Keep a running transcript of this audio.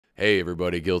Hey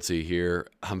everybody, Guilty here.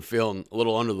 I'm feeling a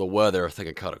little under the weather. I think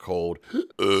I caught a cold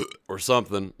or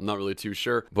something. I'm not really too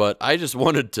sure. But I just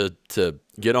wanted to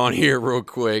get on here real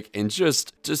quick and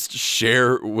just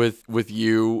share with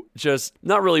you just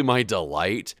not really my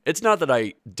delight. It's not that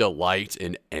I delight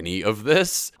in any of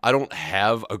this. I don't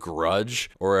have a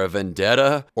grudge or a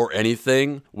vendetta or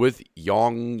anything with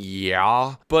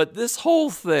YongYea, but this whole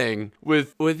thing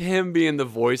with him being the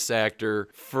voice actor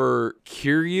for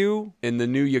Kiryu in the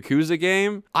new Yakuza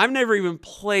game, I've never even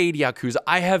played Yakuza.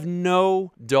 I have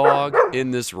no dog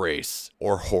in this race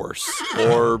or horse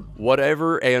or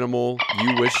whatever animal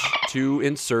you wish to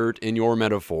insert in your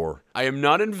metaphor. I am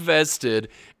not invested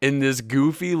in this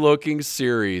goofy looking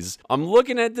series. I'm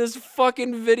looking at this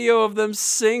fucking video of them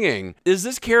singing. Is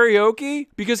this karaoke?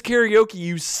 Because karaoke,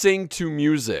 you sing to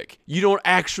music. You don't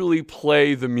actually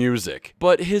play the music.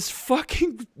 But his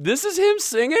fucking... This is him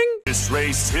singing? This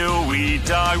race till we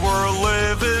die, we're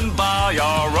living by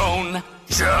our own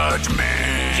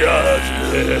judgment.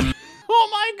 Judgment. Oh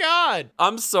my god!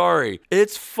 I'm sorry.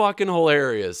 It's fucking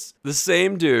hilarious. The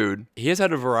same dude, he has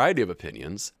had a variety of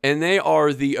opinions, and they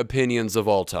are the opinions of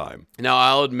all time. Now,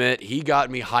 I'll admit, he got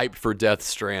me hyped for Death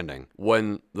Stranding.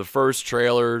 When the first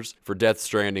trailers for Death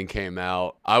Stranding came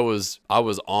out, I was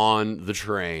on the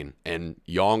train, and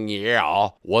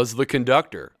YongYea was the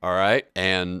conductor, all right?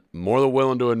 And more than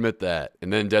willing to admit that.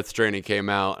 And then Death Stranding came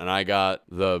out, and I got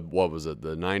the, what was it,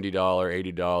 the $90,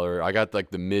 $80, I got like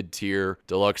the mid-tier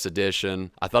deluxe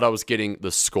edition. I thought I was getting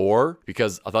the score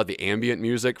because I thought the ambient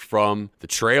music from the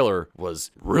trailer was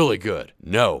really good.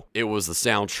 No, it was the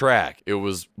soundtrack. It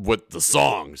was with the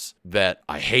songs that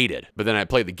I hated. But then I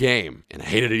played the game and I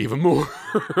hated it even more.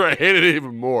 I hated it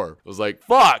even more. I was like,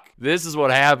 fuck, this is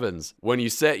what happens when you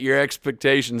set your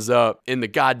expectations up in the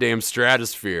goddamn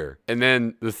stratosphere. And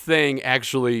then the thing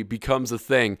actually becomes a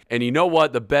thing. And you know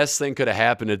what? The best thing could have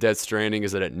happened to Death Stranding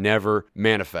is that it never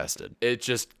manifested. It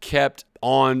just kept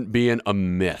on being a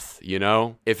myth, you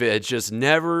know? If it had just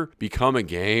never become a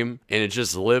game and it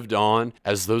just lived on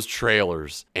as those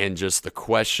trailers and just the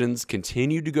questions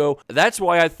continued to go. That's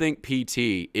why I think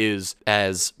PT is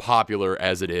as popular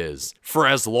as it is for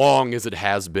as long as it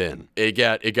has been. It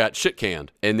got shit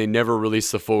canned and they never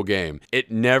released the full game.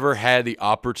 It never had the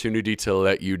opportunity to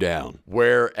let you down.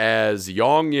 Whereas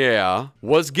YongYea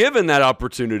was given that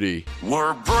opportunity.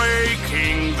 We're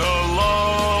breaking the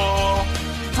law,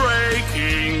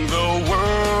 breaking the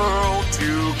world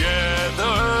together.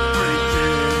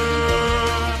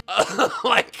 Oh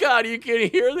my god, you can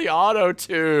hear the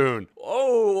auto-tune.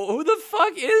 Oh, who the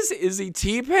fuck is he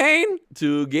T-Pain?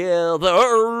 Together.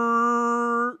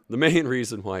 The main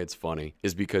reason why it's funny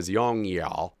is because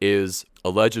YongYea is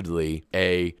allegedly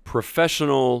a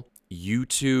professional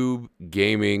YouTube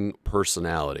gaming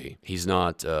personality. He's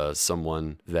not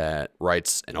someone that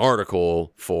writes an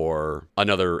article for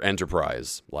another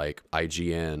enterprise like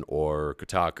IGN or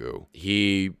Kotaku.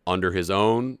 He, under his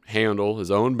own handle,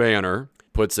 his own banner,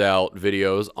 puts out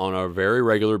videos on a very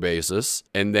regular basis,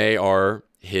 and they are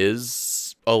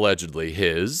allegedly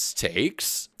his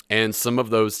takes. And some of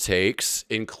those takes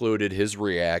included his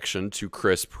reaction to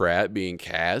Chris Pratt being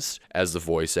cast as the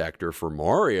voice actor for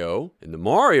Mario in the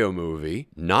Mario movie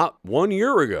not 1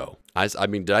 year ago. I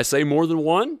mean, did I say more than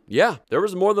one? Yeah, there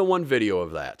was more than one video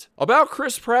of that. About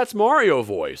Chris Pratt's Mario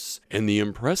voice and the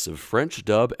impressive French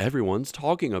dub everyone's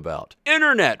talking about.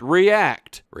 Internet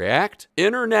react. React?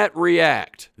 Internet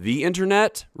react. The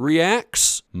internet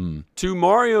reacts? To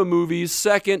Mario movie's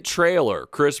second trailer,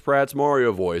 Chris Pratt's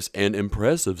Mario voice and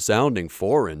impressive sounding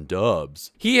foreign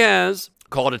dubs. He has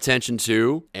called attention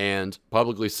to and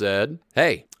publicly said,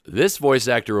 hey, this voice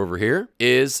actor over here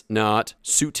is not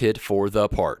suited for the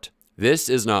part. This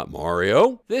is not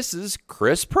Mario. This is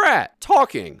Chris Pratt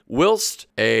talking whilst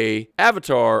a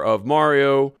avatar of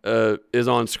Mario is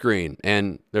on screen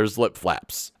and there's lip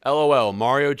flaps. LOL,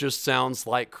 Mario just sounds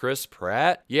like Chris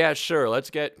Pratt? Yeah, sure, let's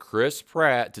get Chris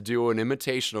Pratt to do an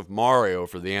imitation of Mario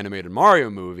for the animated Mario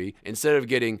movie instead of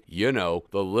getting, you know,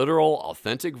 the literal,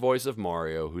 authentic voice of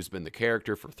Mario who's been the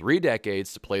character for 3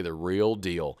 decades to play the real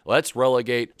deal. Let's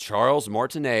relegate Charles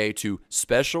Martinet to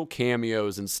special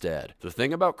cameos instead. The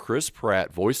thing about Chris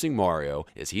Pratt voicing Mario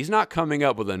is he's not coming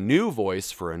up with a new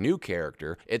voice for a new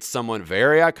character. It's someone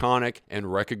very iconic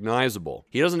and recognizable.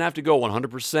 He doesn't have to go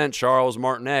 100% Charles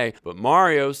Martinet, but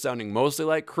Mario sounding mostly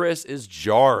like Chris is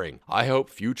jarring. I hope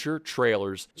future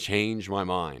trailers change my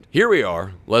mind. Here we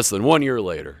are, less than 1 year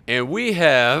later, and we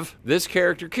have this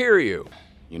character Kiryu.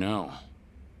 You know,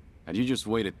 had you just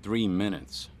waited 3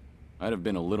 minutes, I'd have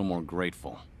been a little more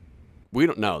grateful. We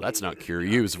don't know. That's not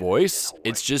Kiryu's voice.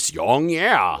 It's just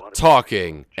YongYea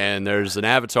talking. And there's an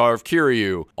avatar of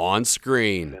Kiryu on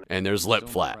screen. And there's lip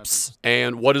flaps.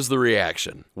 And what is the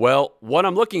reaction? Well, what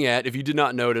I'm looking at, if you did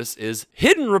not notice, is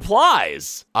hidden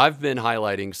replies. I've been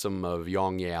highlighting some of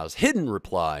YongYea's hidden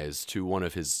replies to one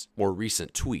of his more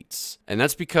recent tweets. And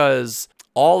that's because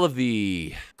all of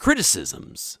the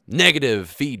criticisms, negative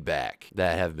feedback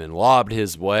that have been lobbed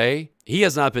his way, he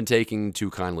has not been taking too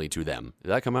kindly to them. Did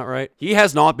that come out right? He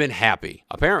has not been happy.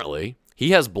 Apparently,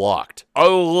 he has blocked a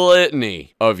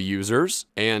litany of users,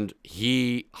 and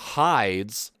he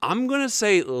hides, I'm gonna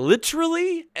say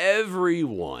literally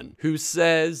everyone who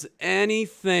says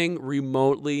anything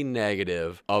remotely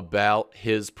negative about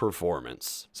his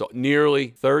performance. So nearly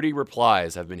 30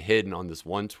 replies have been hidden on this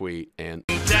one tweet, and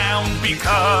Down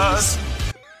because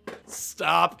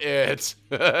stop it.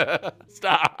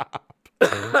 Stop.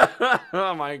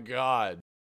 Oh my God.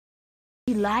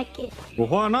 You like it? Well,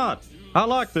 why not? I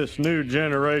like this new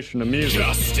generation of music.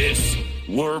 justice,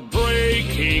 we're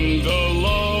breaking the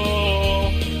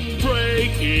law,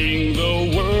 breaking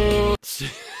the world.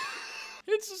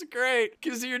 It's just great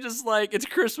because you're just like, it's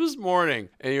Christmas morning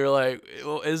and you're like,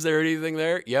 well, is there anything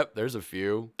there? Yep, there's a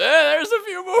few. There's a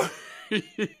few more.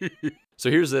 So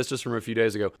here's this just from a few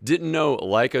days ago. Didn't know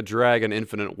Like a Dragon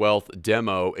Infinite Wealth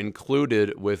demo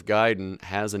included with Gaiden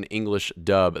has an English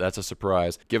dub. That's a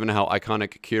surprise. Given how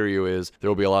iconic Kiryu is, there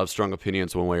will be a lot of strong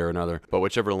opinions one way or another. But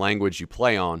whichever language you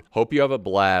play on, hope you have a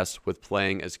blast with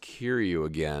playing as Kiryu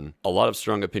again. A lot of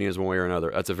strong opinions one way or another.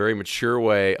 That's a very mature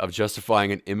way of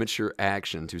justifying an immature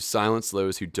action to silence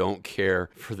those who don't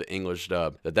care for the English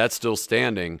dub. That's still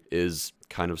standing is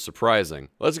kind of surprising.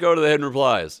 Let's go to the hidden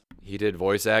replies. He did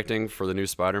voice acting for the new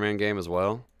Spider-Man game as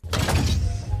well.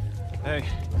 Hey,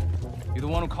 you the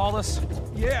one who called us?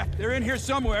 Yeah, they're in here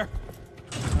somewhere.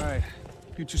 All right,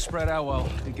 you two spread out while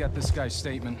we get this guy's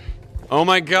statement. Oh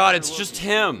my God, it's just We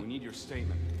him. need your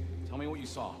statement. Tell me what you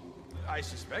saw. I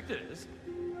suspect it is.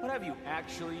 What have you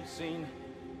actually seen?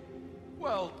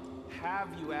 Well, have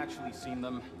you actually seen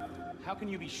them? How can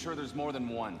you be sure there's more than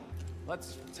one?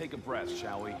 Let's take a breath,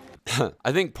 shall we?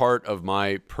 I think part of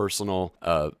my personal,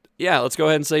 let's go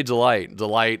ahead and say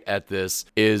delight at this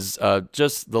is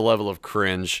just the level of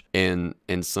cringe in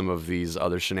some of these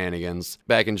other shenanigans.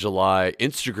 Back in July,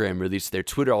 Instagram released their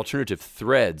Twitter alternative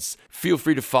Threads. Feel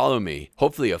free to follow me.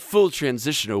 Hopefully a full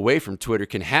transition away from Twitter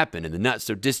can happen in the not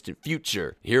so distant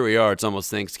future. Here we are, it's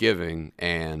almost Thanksgiving,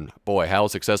 and boy, how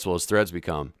successful has Threads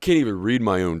become. Can't even read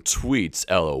my own tweets,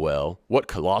 lol. What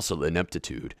colossal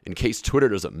ineptitude. In case Twitter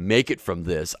doesn't make it from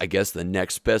this, I guess the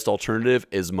next best alternative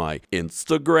is my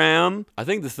Instagram. I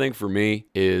think the thing for me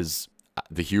is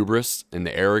the hubris and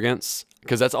the arrogance,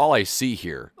 because that's all I see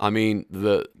here. I mean,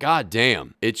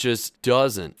 goddamn, it just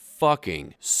doesn't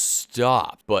fucking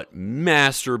stop but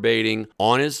masturbating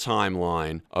on his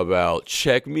timeline about,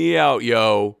 check me out,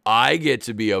 yo, I get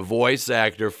to be a voice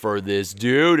actor for this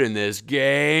dude in this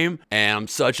game, and I'm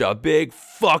such a big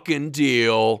fucking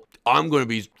deal. I'm gonna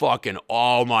be fucking,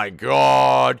 oh my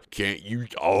God, can't you,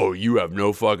 oh, you have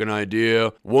no fucking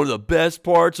idea. One of the best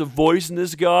parts of voicing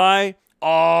this guy,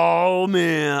 oh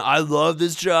man, I love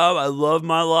this job, I love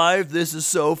my life, this is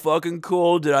so fucking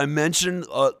cool. Did I mention,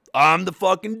 I'm the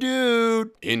fucking dude.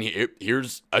 And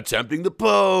here's attempting the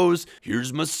pose,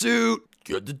 here's my suit,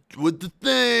 with the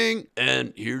thing,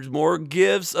 and here's more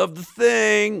gifs of the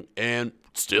thing, and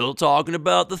still talking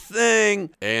about the thing,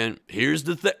 and here's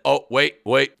the thing. Oh, wait,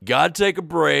 gotta take a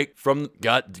break from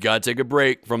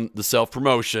the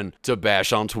self-promotion to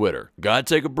bash on Twitter. Gotta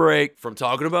take a break from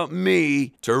talking about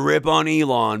me to rip on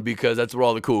Elon, because that's what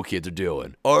all the cool kids are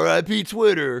doing. R.I.P.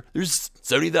 Twitter. There's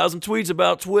 70,000 tweets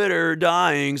about Twitter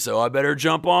dying, so I better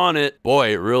jump on it.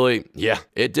 Boy, it really,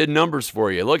 it did numbers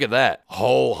for you. Look at that.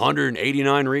 Whole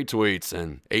 189 retweets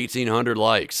and 1,800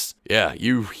 likes. Yeah,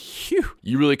 you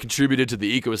really contributed to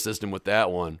the ecosystem with that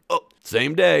one. Oh,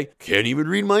 same day. Can't even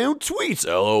read my own tweets,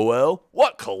 lol.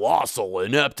 What colossal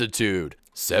ineptitude.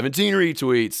 17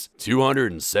 retweets,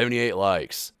 278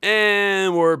 likes.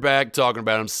 And we're back talking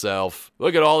about himself.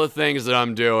 Look at all the things that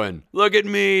I'm doing. Look at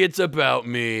me, it's about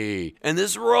me. And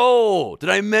this role. Did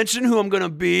I mention who I'm gonna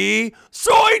be?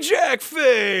 Soy Jack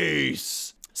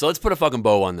Face! So let's put a fucking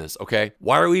bow on this, okay?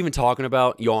 Why are we even talking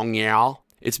about YongYea?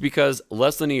 It's because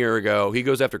less than a year ago, he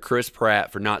goes after Chris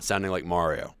Pratt for not sounding like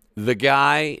Mario. The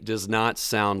guy does not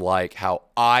sound like how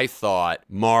I thought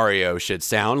Mario should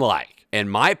sound like.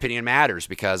 And my opinion matters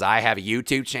because I have a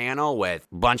YouTube channel with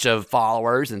a bunch of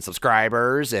followers and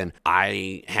subscribers, and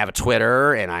I have a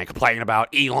Twitter, and I complain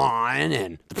about Elon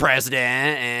and the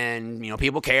president, and,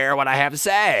 people care what I have to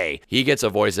say. He gets a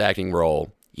voice acting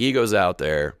role. He goes out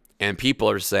there And people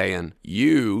are saying,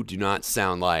 you do not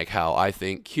sound like how I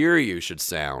think Kiryu should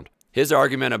sound. His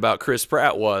argument about Chris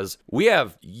Pratt was, we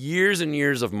have years and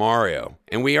years of Mario,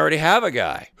 and we already have a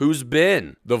guy who's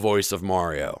been the voice of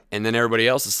Mario. And then everybody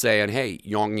else is saying, hey,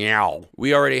 YongYea's,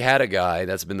 we already had a guy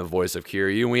that's been the voice of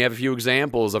Kiryu, and we have a few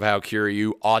examples of how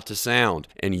Kiryu ought to sound,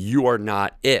 and you are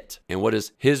not it. And what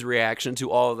is his reaction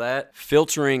to all of that?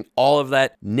 Filtering all of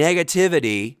that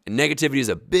negativity, and negativity is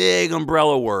a big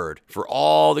umbrella word for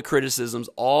all the criticisms,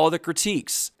 all the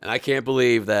critiques. And I can't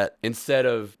believe that instead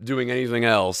of doing anything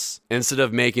else, instead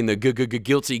of making the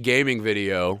guilty gaming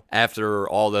video after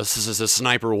all the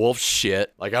Sniper Wolf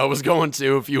shit like I was going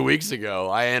to a few weeks ago,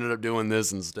 I ended up doing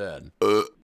this instead.